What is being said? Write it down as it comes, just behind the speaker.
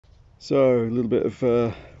So a little bit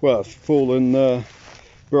of well, fallen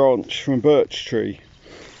branch from a birch tree.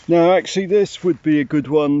 Now actually this would be a good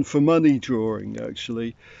one for money drawing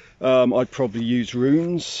actually. I'd probably use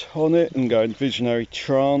runes on it and go in visionary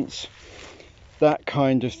trance, that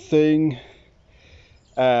kind of thing.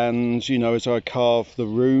 And you know, as I carve the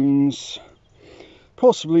runes,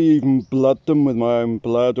 possibly even blood them with my own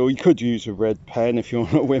blood, or you could use a red pen if you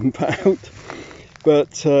want to wimp out.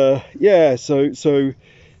 But yeah,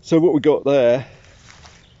 so what we got there,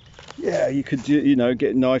 yeah, you could, you know,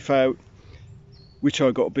 get a knife out, which I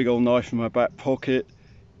got a big old knife in my back pocket,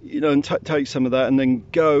 you know, and take some of that and then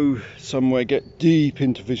go somewhere, get deep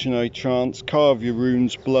into visionary trance, carve your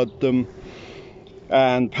runes, blood them,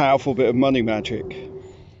 and powerful bit of money magic.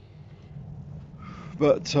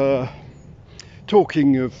 But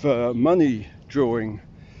talking of money drawing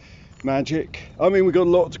magic, I mean, we've got a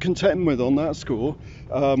lot to contend with on that score.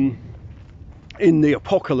 In the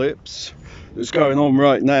apocalypse that's going on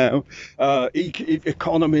right now,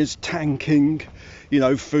 economies tanking, you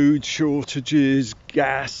know, food shortages,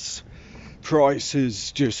 gas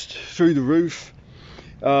prices just through the roof.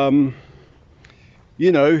 You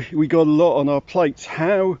know, we got a lot on our plates.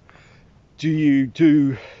 How do you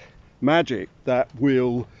do magic that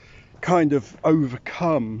will kind of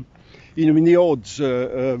overcome, you know, I mean, the odds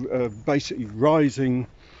are basically rising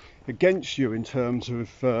against you in terms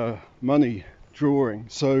of money drawing.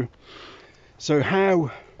 So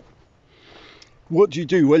what do you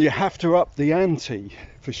do? Well, you have to up the ante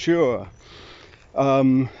for sure.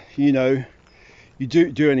 You know, you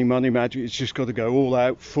do any money magic, it's just got to go all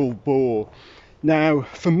out, full bore. Now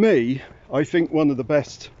for me, I think one of the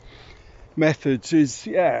best methods is,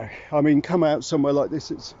 yeah, I mean, come out somewhere like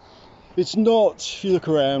this, it's not, if you look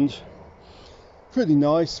around, pretty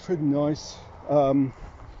nice,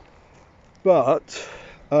 but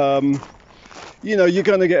you know, you're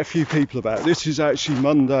going to get a few people about. This is actually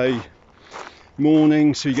Monday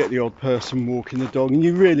morning, so you get the odd person walking the dog, and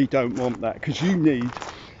you really don't want that, because you need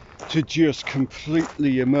to just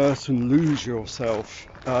completely immerse and lose yourself.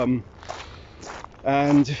 And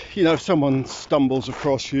you know, if someone stumbles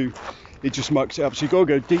across you, it just mucks it up. So you've got to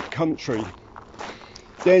go deep country.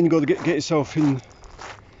 Then you've got to get yourself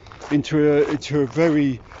into a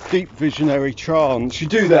very deep visionary trance. You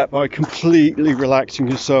do that by completely relaxing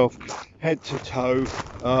yourself head to toe,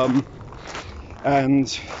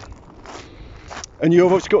 and you've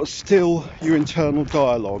always got to still your internal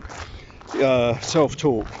dialogue,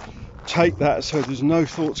 self-talk. Take that so there's no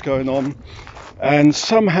thoughts going on, and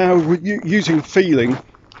somehow using feeling,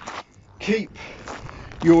 keep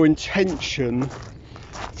your intention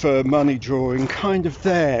for money drawing kind of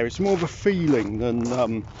there. It's more of a feeling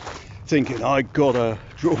than thinking I gotta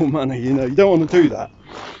draw money. You know, you don't want to do that.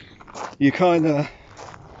 You kind of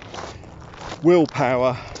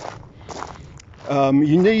willpower.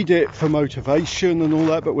 You need it for motivation and all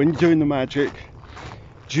that, but when you're doing the magic,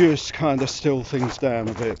 just kind of still things down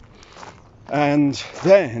a bit. And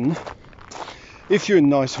then, if you're in a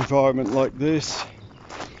nice environment like this,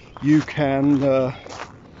 you can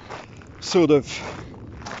sort of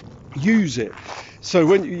use it. So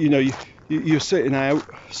when you know you're sitting out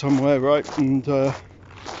somewhere, right, and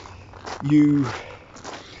you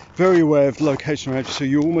very aware of the location around you, so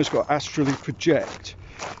you almost got to astrally project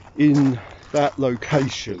in that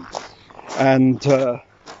location, and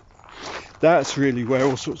that's really where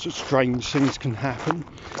all sorts of strange things can happen,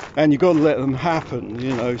 and you've got to let them happen,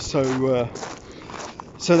 you know. So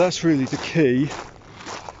that's really the key.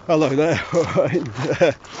 Hello there.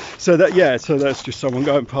 So that's just someone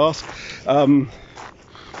going past.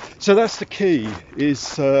 So that's the key,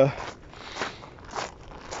 is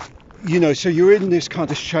you know, so you're in this kind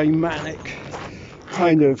of shamanic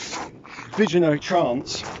kind of visionary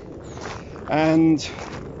trance, and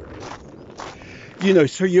you know,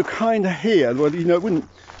 so you're kind of here. Well, you know, it wouldn't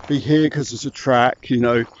be here because there's a track, you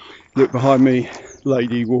know, look behind me,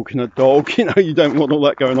 lady walking a dog, you know, you don't want all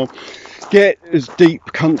that going on. Get as deep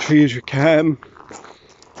country as you can,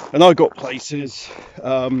 and I got places,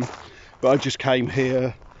 but I just came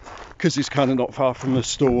here because it's kind of not far from the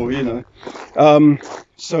store, you know.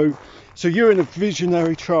 So you're in a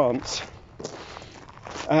visionary trance,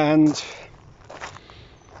 and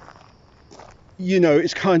you know,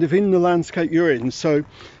 it's kind of in the landscape you're in. So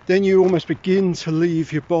then you almost begin to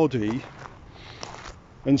leave your body,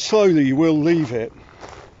 and slowly you will leave it,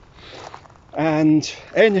 and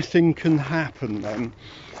anything can happen then.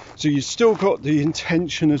 So you've still got the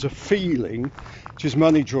intention as a feeling, which is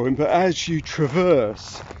money drawing, but as you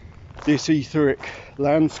traverse this etheric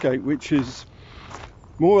landscape, which is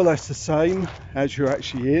more or less the same as you're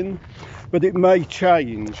actually in, but it may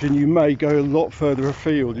change and you may go a lot further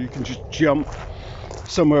afield. You can just jump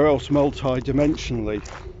somewhere else multi-dimensionally.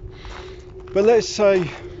 But let's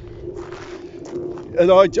say,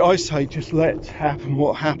 and I say just let happen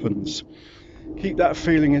what happens. Keep that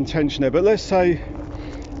feeling and tension there. But let's say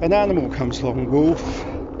an animal comes along, wolf,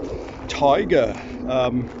 tiger,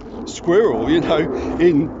 squirrel, you know,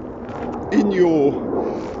 in your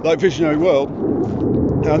like visionary world,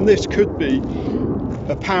 and this could be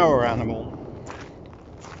a power animal.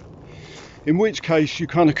 In which case you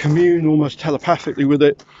kind of commune almost telepathically with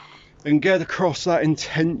it and get across that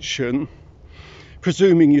intention,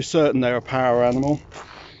 presuming you're certain they're a power animal,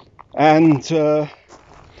 and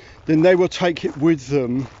then they will take it with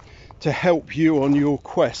them to help you on your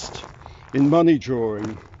quest in money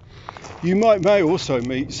drawing. You may also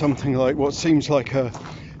meet something like what seems like a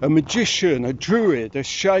magician, a druid, a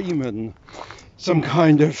shaman, some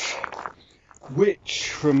kind of witch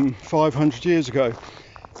from 500 years ago.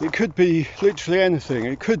 It could be literally anything.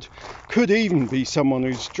 It could even be someone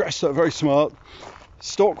who's dressed up very smart,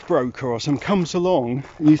 stockbroker or something, comes along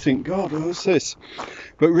and you think, God, what's this?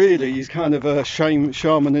 But really he's kind of a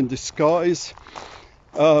shaman in disguise.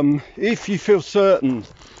 If you feel certain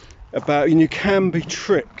about, and you can be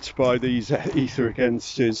tricked by these etheric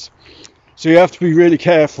entities, so you have to be really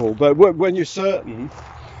careful. But when you're certain,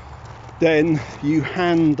 then you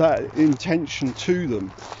hand that intention to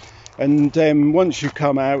them, and then once you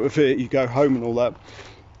come out of it, you go home and all that.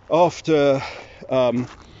 After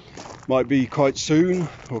might be quite soon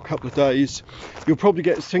or a couple of days, you'll probably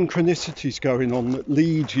get synchronicities going on that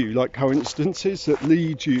lead you, like coincidences that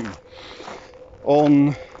lead you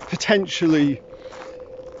on potentially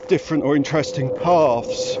different or interesting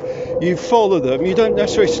paths. You follow them, you don't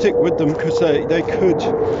necessarily stick with them, because they could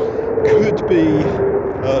be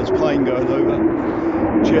there's a plane going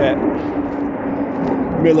over, jet,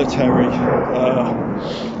 military,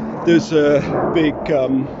 there's a big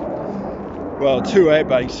two air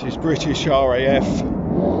bases, British RAF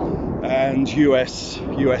and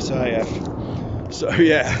USAF, so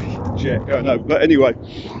yeah, jet going over. But anyway,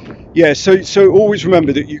 yeah, so always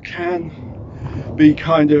remember that you can be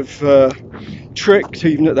kind of tricked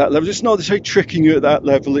even at that level. It's not to say tricking you at that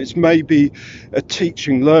level, it's maybe a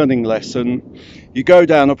teaching, learning lesson. You go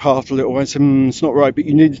down a path a little way and say, it's not right, but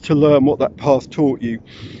you needed to learn what that path taught you.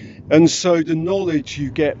 And so the knowledge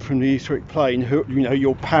you get from the etheric plane, you know,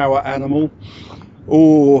 your power animal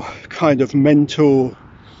or kind of mentor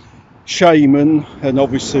shaman, and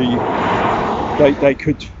obviously they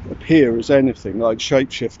could appear as anything like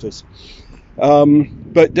shapeshifters.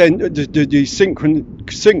 But then the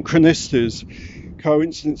synchronicities,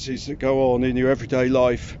 coincidences that go on in your everyday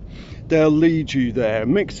life, they'll lead you there.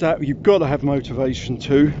 Mix that, you've got to have motivation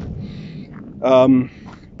too.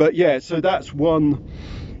 But yeah, so that's one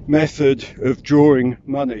method of drawing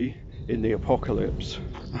money in the apocalypse.